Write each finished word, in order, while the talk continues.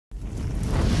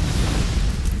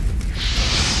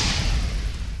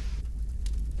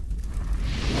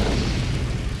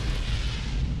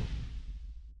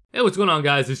Hey, what's going on,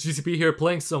 guys? It's GCP here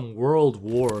playing some World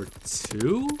War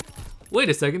II? Wait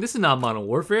a second, this is not Modern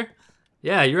Warfare.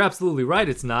 Yeah, you're absolutely right,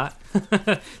 it's not.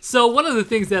 So one of the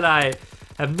things that I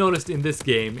have noticed in this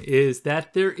game is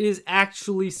that there is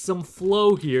actually some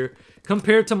flow here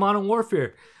compared to Modern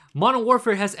Warfare. Modern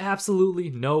Warfare has absolutely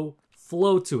no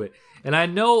flow to it. And I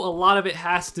know a lot of it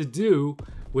has to do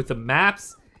with the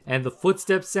maps and the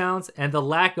footstep sounds and the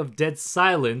lack of dead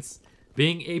silence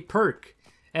being a perk.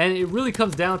 And it really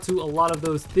comes down to a lot of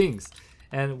those things.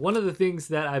 And one of the things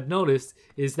that I've noticed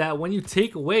is that when you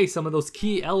take away some of those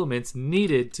key elements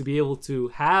needed to be able to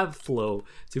have flow,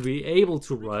 to be able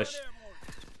to rush,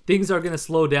 things are going to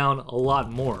slow down a lot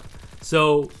more.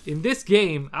 So in this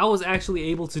game, I was actually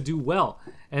able to do well.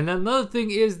 And another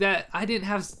thing is that I didn't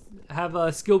have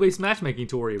a skill-based matchmaking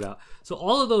to worry about. So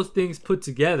all of those things put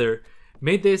together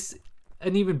made this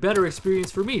an even better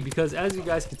experience for me, because as you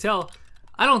guys can tell,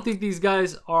 I don't think these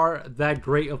guys are that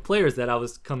great of players that I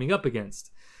was coming up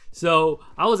against. So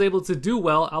I was able to do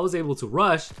well, I was able to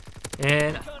rush,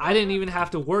 and I didn't even have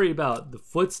to worry about the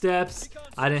footsteps.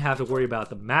 I didn't have to worry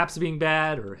about the maps being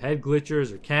bad, or head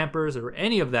glitchers, or campers, or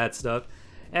any of that stuff.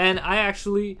 And I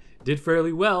actually did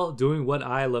fairly well doing what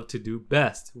I love to do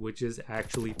best, which is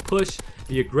actually push,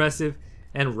 be aggressive,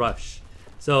 and rush.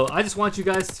 So I just want you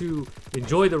guys to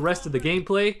enjoy the rest of the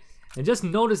gameplay and just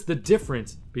notice the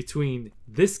difference between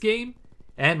this game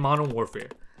and Modern Warfare.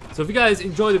 So if you guys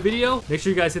enjoy the video, make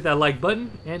sure you guys hit that like button,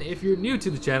 and if you're new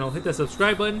to the channel, hit that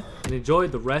subscribe button and enjoy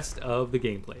the rest of the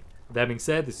gameplay. With that being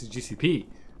said, this is GCP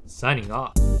signing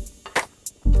off.